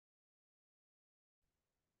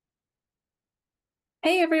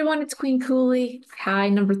Hey everyone, it's Queen Cooley. Hi,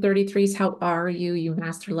 number 33s. How are you? You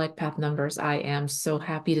master life path numbers. I am so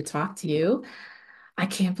happy to talk to you. I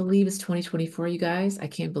can't believe it's 2024, you guys. I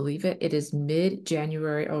can't believe it. It is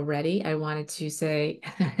mid-January already. I wanted to say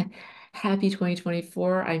happy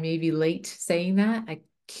 2024. I may be late saying that. I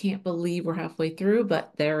can't believe we're halfway through,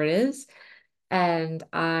 but there it is. And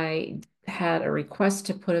I had a request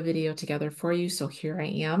to put a video together for you, so here I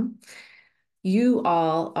am. You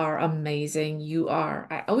all are amazing.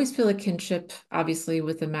 I always feel a kinship, obviously,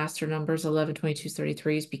 with the master numbers 11, 22s,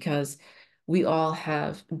 33s, because we all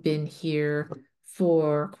have been here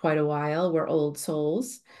for quite a while. We're old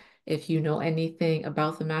souls. If you know anything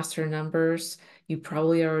about the master numbers, you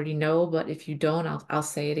probably already know, but if you don't, I'll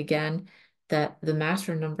say it again, that the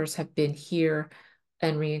master numbers have been here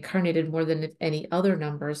and reincarnated more than any other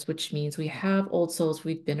numbers, which means we have old souls.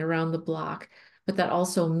 We've been around the block, but that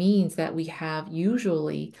also means that we have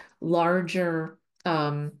usually larger,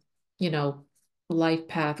 um, you know, life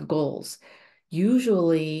path goals.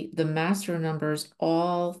 Usually, the master numbers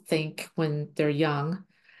all think when they're young,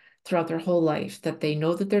 throughout their whole life, that they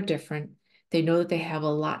know that they're different. They know that they have a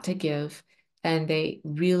lot to give, and they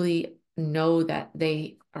really know that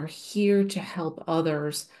they are here to help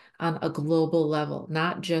others on a global level,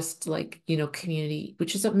 not just like, community,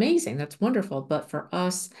 which is amazing. That's wonderful. But for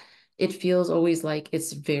us, it feels always like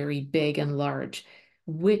it's very big and large,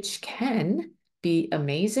 which can be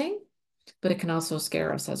amazing, but it can also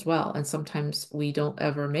scare us as well. And sometimes we don't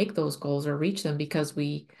ever make those goals or reach them because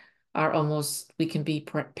we can be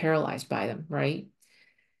paralyzed by them, right?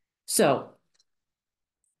 So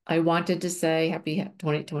I wanted to say happy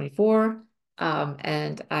 2024.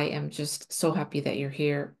 And I am just so happy that you're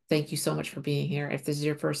here. Thank you so much for being here. If this is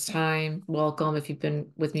your first time, welcome. If you've been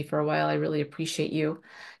with me for a while, I really appreciate you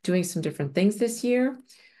doing some different things this year,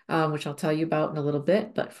 which I'll tell you about in a little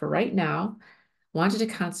bit. But for right now, wanted to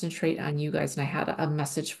concentrate on you guys, and I had a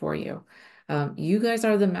message for you. You guys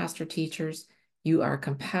are the master teachers. You are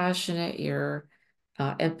compassionate. Your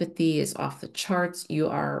empathy is off the charts. You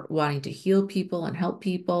are wanting to heal people and help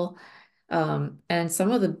people. And some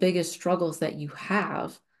of the biggest struggles that you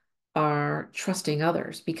have are trusting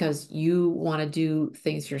others because you want to do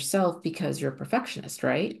things yourself because you're a perfectionist,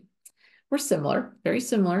 right? We're similar, very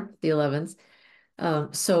similar, the 11s.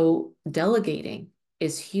 So delegating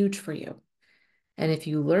is huge for you. And if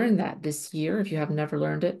you learn that this year, if you have never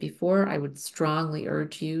learned it before, I would strongly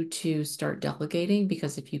urge you to start delegating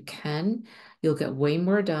because if you can, you'll get way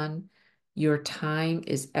more done. Your time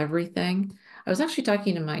is everything. I was actually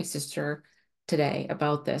talking to my sister today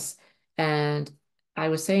about this, and I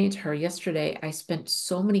was saying to her yesterday, I spent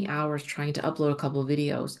so many hours trying to upload a couple of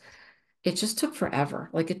videos. It just took forever.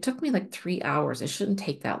 Like it took me like 3 hours. It shouldn't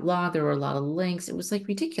take that long. There were a lot of links. It was like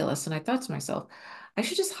ridiculous. And I thought to myself, I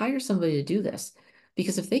should just hire somebody to do this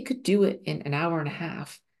because if they could do it in an hour and a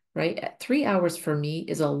half, right? 3 hours for me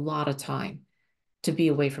is a lot of time to be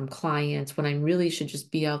away from clients when I really should just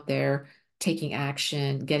be out there taking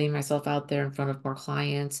action, getting myself out there in front of more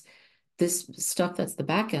clients. This stuff that's the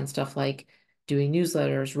back end stuff like doing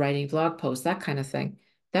newsletters, writing blog posts, that kind of thing.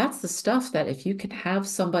 That's the stuff that if you can have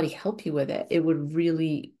somebody help you with it, it would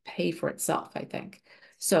really pay for itself, I think.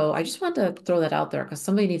 So I just wanted to throw that out there because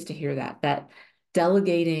somebody needs to hear that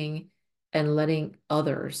delegating and letting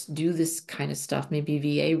others do this kind of stuff, maybe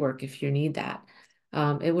VA work if you need that,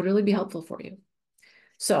 it would really be helpful for you.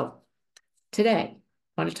 So today,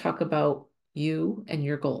 I want to talk about you and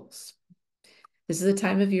your goals. This is the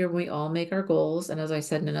time of year when we all make our goals. And as I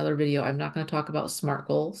said in another video, I'm not going to talk about SMART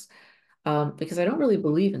goals because I don't really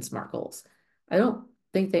believe in SMART goals. I don't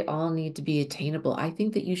think they all need to be attainable. I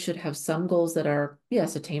think that you should have some goals that are,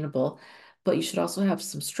 yes, attainable, but you should also have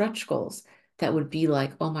some stretch goals that would be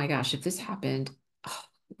like, oh my gosh, if this happened, oh,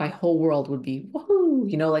 my whole world would be,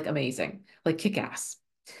 woohoo, like amazing, like kick ass.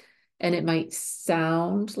 And it might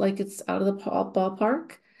sound like it's out of the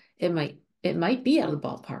ballpark. It might be out of the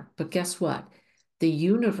ballpark, but guess what? The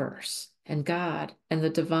universe and God and the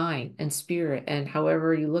divine and spirit and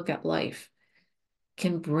however you look at life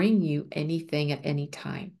can bring you anything at any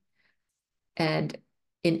time and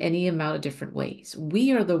in any amount of different ways.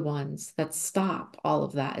 We are the ones that stop all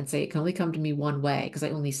of that and say it can only come to me one way because I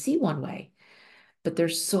only see one way. But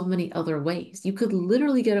there's so many other ways. You could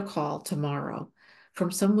literally get a call tomorrow from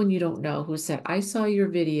someone you don't know who said, I saw your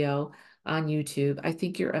video on YouTube. I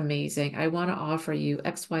think you're amazing. I want to offer you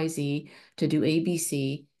XYZ to do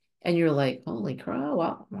ABC. And you're like, holy crow,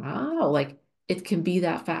 wow, wow. Like it can be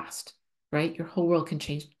that fast, right? Your whole world can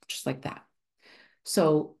change just like that.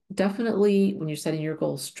 So definitely when you're setting your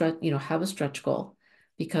goals, have a stretch goal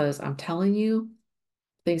because I'm telling you,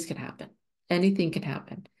 things can happen. Anything can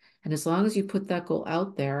happen. And as long as you put that goal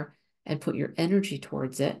out there and put your energy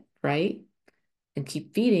towards it, right? And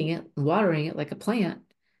keep feeding it, watering it like a plant,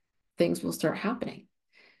 things will start happening.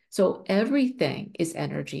 So everything is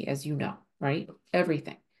energy, as you know, right?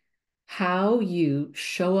 Everything. How you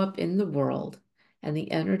show up in the world and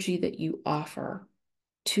the energy that you offer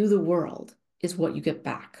to the world is what you get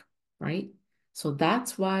back, right? So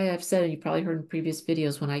that's why I've said, and you probably heard in previous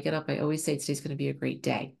videos, when I get up, I always say today's going to be a great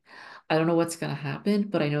day. I don't know what's going to happen,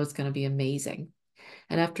 but I know it's going to be amazing.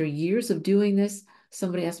 And after years of doing this,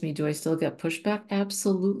 somebody asked me, do I still get pushback?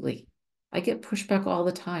 Absolutely. I get pushback all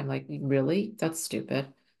the time. Like, really? That's stupid.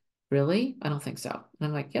 Really? I don't think so. And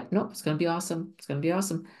I'm like, yep, nope, it's going to be awesome. It's going to be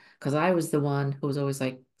awesome. Because I was the one who was always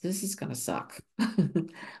like, this is going to suck.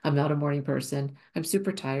 I'm not a morning person. I'm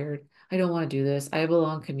super tired. I don't want to do this. I have a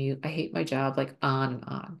long commute. I hate my job, like on and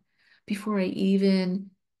on. Before I even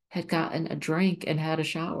had gotten a drink and had a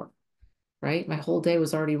shower, right? My whole day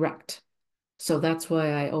was already wrecked. So that's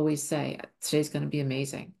why I always say today's going to be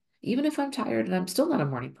amazing. Even if I'm tired and I'm still not a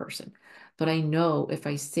morning person. But I know if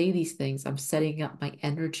I say these things, I'm setting up my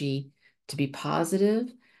energy to be positive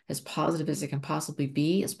as it can possibly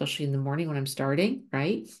be, especially in the morning when I'm starting,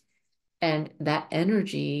 right? And that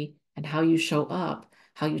energy and how you show up,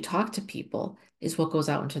 how you talk to people is what goes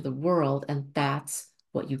out into the world. And that's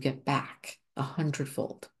what you get back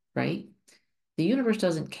 100-fold, right? The universe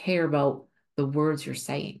doesn't care about the words you're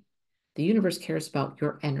saying. The universe cares about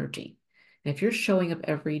your energy. And if you're showing up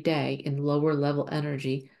every day in lower level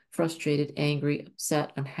energy, frustrated, angry,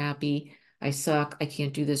 upset, unhappy, I suck, I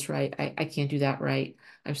can't do this right, I can't do that right,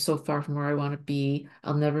 I'm so far from where I want to be,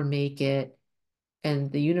 I'll never make it.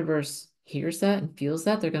 And the universe hears that and feels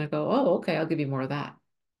that, they're going to go, oh, okay, I'll give you more of that.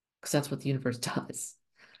 Because that's what the universe does.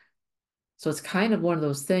 So it's kind of one of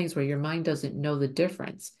those things where your mind doesn't know the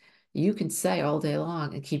difference. You can say all day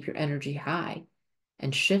long and keep your energy high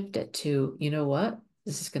and shift it to, you know what?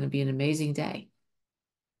 This is going to be an amazing day.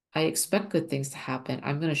 I expect good things to happen.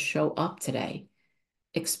 I'm going to show up today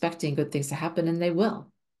expecting good things to happen, and they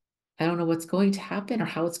will. I don't know what's going to happen or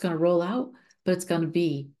how it's going to roll out, but it's going to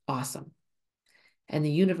be awesome. And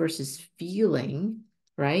the universe is feeling,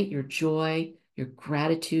 right? Your joy, your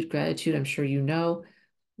gratitude. Gratitude, I'm sure you know,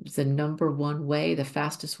 is the number one way, the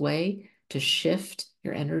fastest way to shift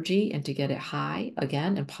your energy and to get it high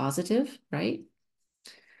again and positive, right?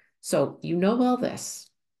 So you know all this,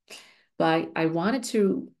 but I wanted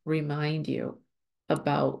to remind you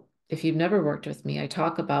about, if you've never worked with me, I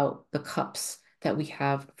talk about the cups that we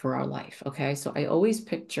have for our life. Okay. So I always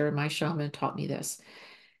picture, my shaman taught me this,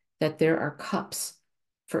 that there are cups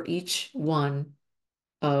for each one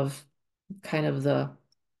of kind of the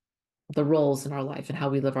roles in our life and how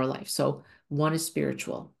we live our life. So one is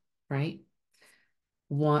spiritual, right?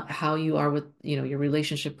 One, how you are with, your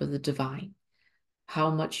relationship with the divine, how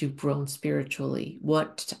much you've grown spiritually.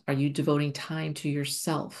 What are you devoting time to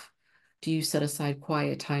yourself? Do you set aside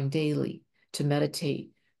quiet time daily to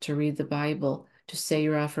meditate, to read the Bible, to say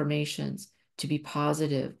your affirmations, to be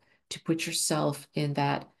positive, to put yourself in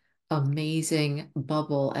that amazing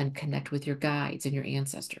bubble and connect with your guides and your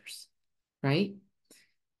ancestors, right?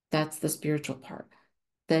 That's the spiritual part.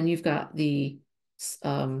 Then you've got the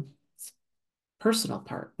um, personal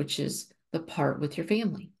part, which is the part with your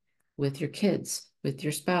family, with your kids, with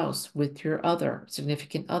your spouse, with your other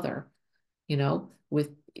significant other,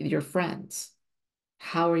 with your friends.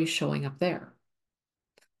 How are you showing up there?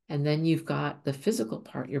 And then you've got the physical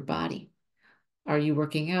part, your body. Are you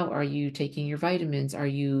working out? Are you taking your vitamins? Are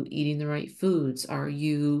you eating the right foods? Are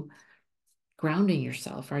you grounding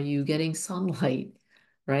yourself? Are you getting sunlight?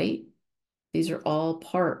 Right? These are all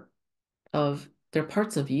they're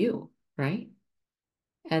parts of you, right?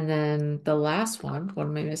 And then the last one, what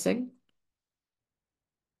am I missing?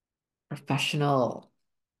 Professional.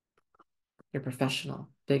 You're professional.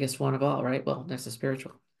 Biggest one of all, right? Well, next to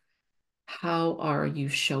spiritual. How are you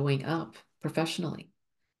showing up professionally?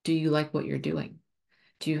 Do you like what you're doing?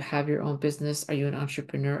 Do you have your own business? Are you an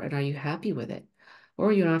entrepreneur and are you happy with it? Or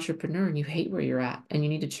are you an entrepreneur and you hate where you're at and you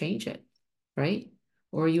need to change it, right?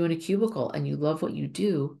 Or are you in a cubicle and you love what you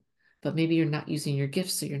do, but maybe you're not using your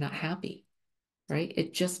gifts, so you're not happy, right?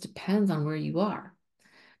 It just depends on where you are.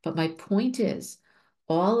 But my point is,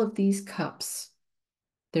 all of these cups,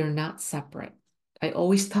 they're not separate. I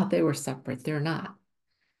always thought they were separate. They're not.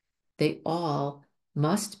 They all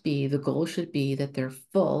must be, the goal should be that they're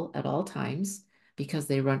full at all times because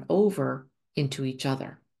they run over into each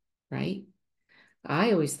other, right?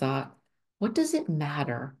 I always thought, what does it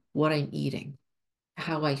matter what I'm eating,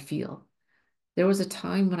 how I feel? There was a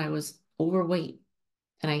time when I was overweight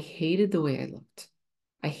and I hated the way I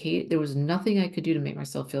looked. There was nothing I could do to make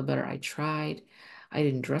myself feel better. I tried. I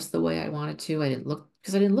didn't dress the way I wanted to. I didn't look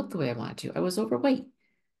because I didn't look the way I wanted to. I was overweight.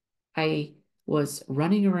 I was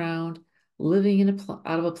running around, living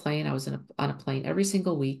out of a plane. I was on a plane every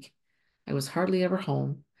single week. I was hardly ever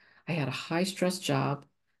home. I had a high stress job.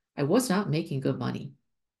 I was not making good money.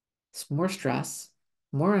 It's more stress,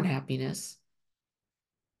 more unhappiness,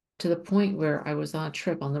 to the point where I was on a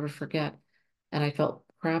trip I'll never forget. And I felt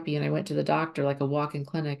crappy. And I went to the doctor, like a walk-in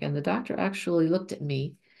clinic. And the doctor actually looked at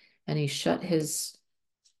me and he shut his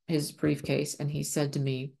briefcase and he said to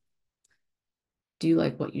me, "Do you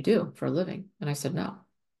like what you do for a living?" And I said, "No."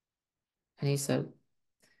 And he said,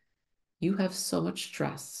 "You have so much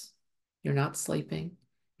stress. You're not sleeping.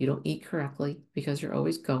 You don't eat correctly because you're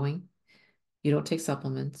always going. You don't take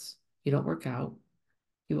supplements. You don't work out.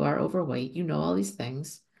 You are overweight. You know all these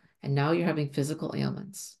things. And now you're having physical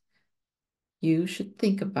ailments. You should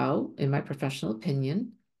think about, in my professional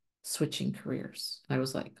opinion, switching careers." And I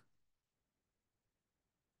was like,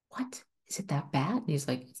 "What? Is it that bad?" And he's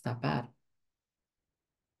like, "It's not bad.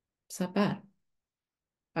 It's not bad."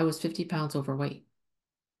 I was 50 pounds overweight.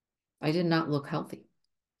 I did not look healthy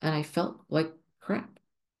and I felt like crap.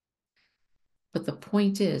 But the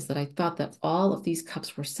point is that I thought that all of these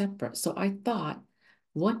cups were separate. So I thought,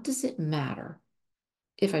 what does it matter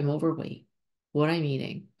if I'm overweight, what I'm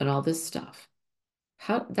eating, and all this stuff?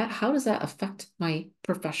 How does that affect my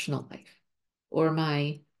professional life or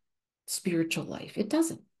my spiritual life? It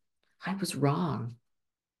doesn't. I was wrong.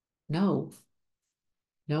 No,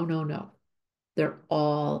 no, no, no. They're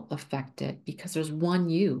all affected because there's one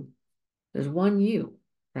you. There's one you,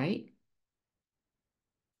 right?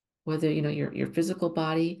 Whether your physical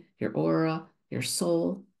body, your aura, your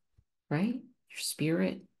soul, right? Your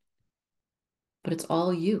spirit, but it's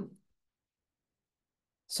all you.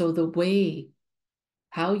 So the way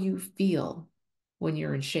how you feel when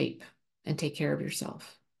you're in shape and take care of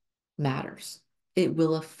yourself matters. It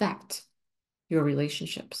will affect your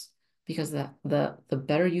relationships because the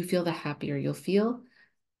better you feel, the happier you'll feel,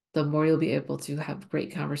 the more you'll be able to have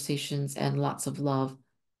great conversations and lots of love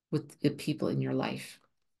with the people in your life,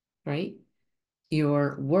 right?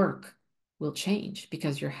 Your work will change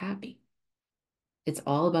because you're happy. It's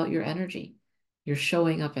all about your energy. You're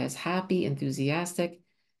showing up as happy, enthusiastic.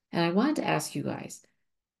 And I wanted to ask you guys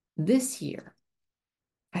this year,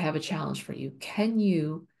 I have a challenge for you. Can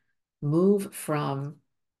you move from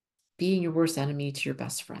being your worst enemy to your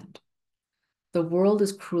best friend? The world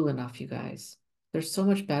is cruel enough, you guys. There's so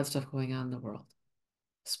much bad stuff going on in the world,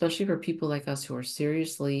 especially for people like us who are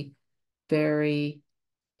seriously very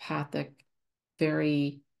empathic,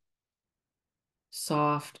 very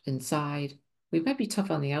soft inside. We might be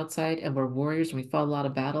tough on the outside and we're warriors and we fought a lot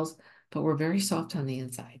of battles, but we're very soft on the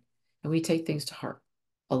inside and we take things to heart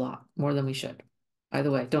a lot more than we should. By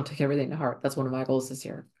the way, don't take everything to heart. That's one of my goals this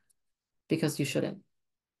year because you shouldn't.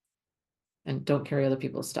 And don't carry other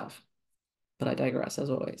people's stuff. But I digress as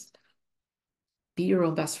always. Be your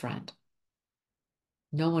own best friend.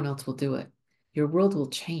 No one else will do it. Your world will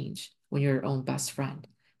change when you're your own best friend.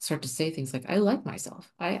 Start to say things like, "I like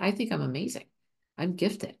myself. I think I'm amazing. I'm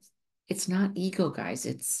gifted." It's not ego, guys.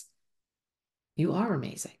 It's you are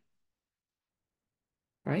amazing,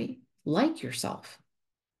 right? Like yourself.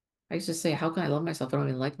 I used to say, "How can I love myself? I don't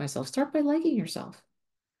even like myself." Start by liking yourself.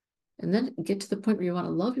 And then get to the point where you want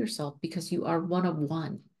to love yourself because you are one of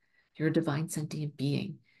one. You're a divine sentient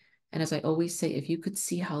being. And as I always say, if you could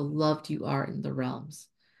see how loved you are in the realms,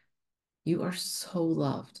 you are so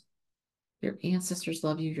loved. Your ancestors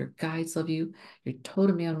love you, your guides love you, your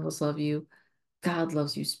totem animals love you, God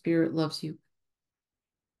loves you, spirit loves you.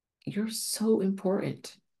 You're so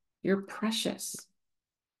important. You're precious.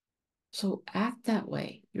 So act that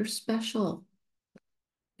way. You're special.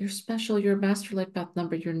 You're special. You're a master life path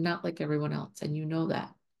number. You're not like everyone else, and you know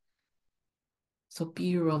that. So be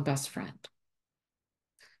your own best friend.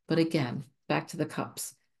 But again, back to the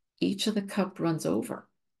cups. Each of the cup runs over,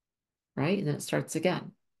 right? And then it starts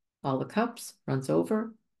again. All the cups runs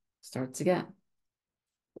over, starts again.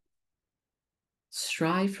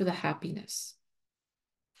 Strive for the happiness.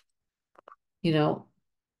 You know,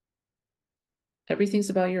 everything's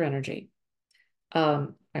about your energy.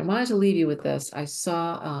 I wanted to leave you with this. I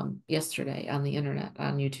saw yesterday on the internet,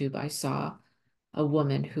 on YouTube, I saw a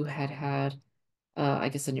woman who had, I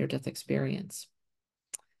guess, a near-death experience,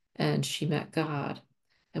 and she met God.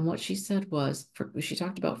 And what she said was, she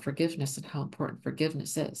talked about forgiveness and how important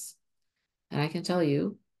forgiveness is. And I can tell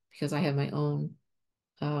you, because I have my own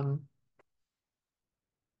um,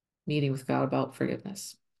 meeting with God about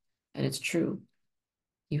forgiveness, and it's true.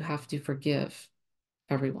 You have to forgive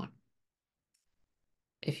everyone.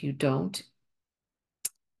 If you don't,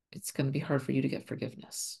 it's going to be hard for you to get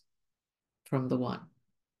forgiveness from the one.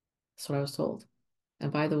 That's what I was told.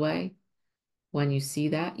 And by the way, when you see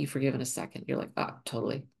that, you forgive in a second. You're like, oh,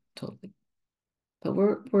 totally, totally. But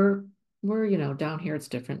we're, down here it's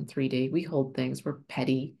different in 3D. We hold things, we're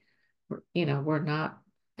petty. We're not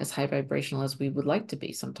as high vibrational as we would like to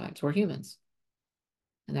be sometimes. We're humans.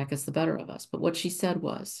 And that gets the better of us. But what she said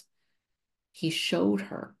was, he showed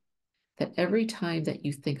her that every time that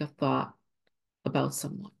you think a thought about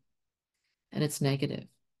someone and it's negative,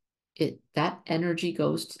 that energy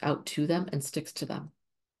goes out to them and sticks to them.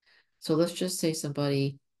 So let's just say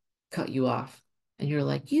somebody cut you off and you're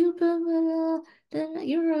like, you're up,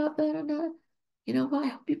 I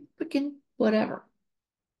hope you freaking whatever.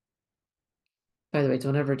 By the way,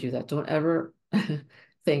 don't ever do that. Don't ever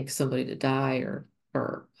think somebody to die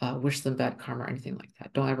or wish them bad karma or anything like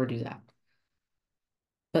that. Don't ever do that.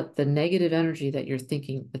 But the negative energy that you're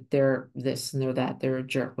thinking that they're this and they're that, they're a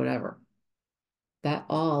jerk, whatever, that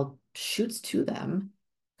all shoots to them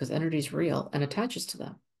because energy is real and attaches to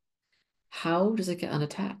them. How does it get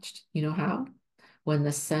unattached? You know how? When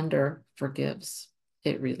the sender forgives,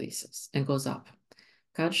 it releases and goes up.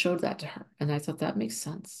 God showed that to her. And I thought that makes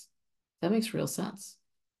sense. That makes real sense.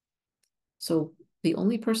 So the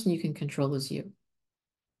only person you can control is you.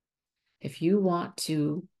 If you want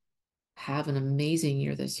to have an amazing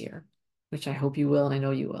year this year, which I hope you will, and I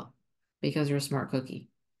know you will, because you're a smart cookie,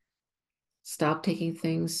 stop taking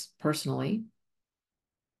things personally.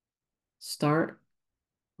 Start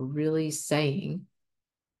really saying,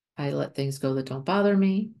 I let things go that don't bother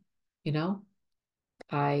me.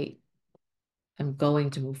 I am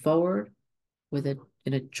going to move forward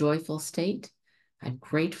in a joyful state. I'm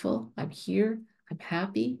grateful. I'm here. I'm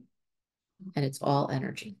happy. And it's all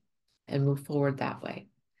energy. And move forward that way.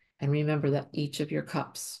 And remember that each of your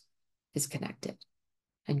cups is connected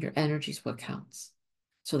and your energy is what counts.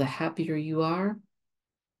 So the happier you are,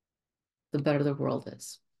 the better the world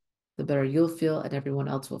is. The better you'll feel and everyone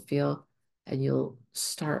else will feel. And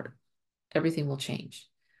everything will change.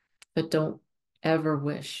 But don't ever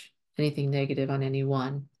wish anything negative on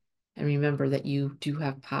anyone. And remember that you do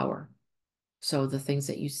have power. So the things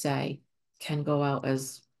that you say can go out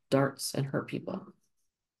as darts and hurt people.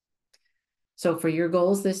 So for your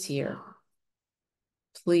goals this year,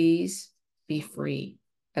 please be free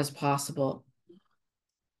as possible.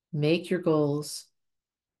 Make your goals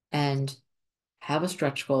and have a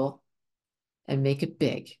stretch goal and make it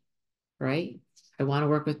big, right? I want to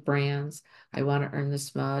work with brands. I want to earn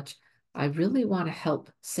this much. I really want to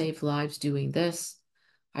help save lives doing this.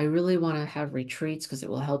 I really want to have retreats because it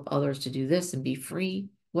will help others to do this and be free,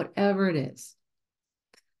 whatever it is.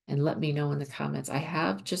 And let me know in the comments. I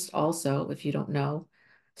have just also, if you don't know,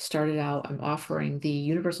 started out, I'm offering the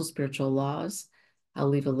Universal Spiritual Laws. I'll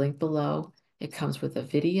leave a link below. It comes with a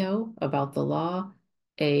video about the law,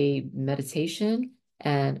 a meditation,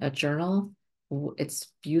 and a journal. It's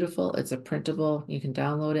beautiful. It's a printable. You can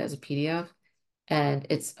download it as a PDF. And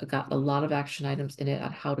it's got a lot of action items in it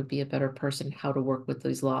on how to be a better person, how to work with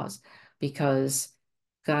these laws, because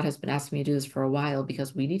God has been asking me to do this for a while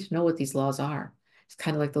because we need to know what these laws are. It's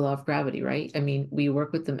kind of like the law of gravity, right? I mean, we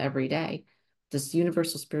work with them every day. This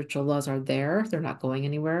universal spiritual laws are there. They're not going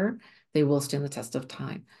anywhere. They will stand the test of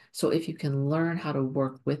time. So if you can learn how to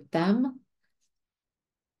work with them,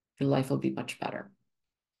 your life will be much better.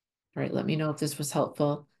 All right, let me know if this was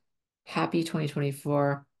helpful. Happy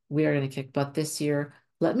 2024. We are going to kick butt this year.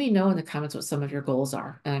 Let me know in the comments what some of your goals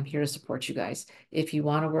are, and I'm here to support you guys. If you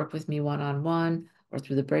want to work with me one-on-one or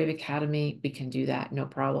through the Brave Academy, we can do that, no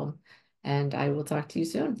problem. And I will talk to you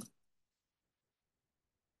soon.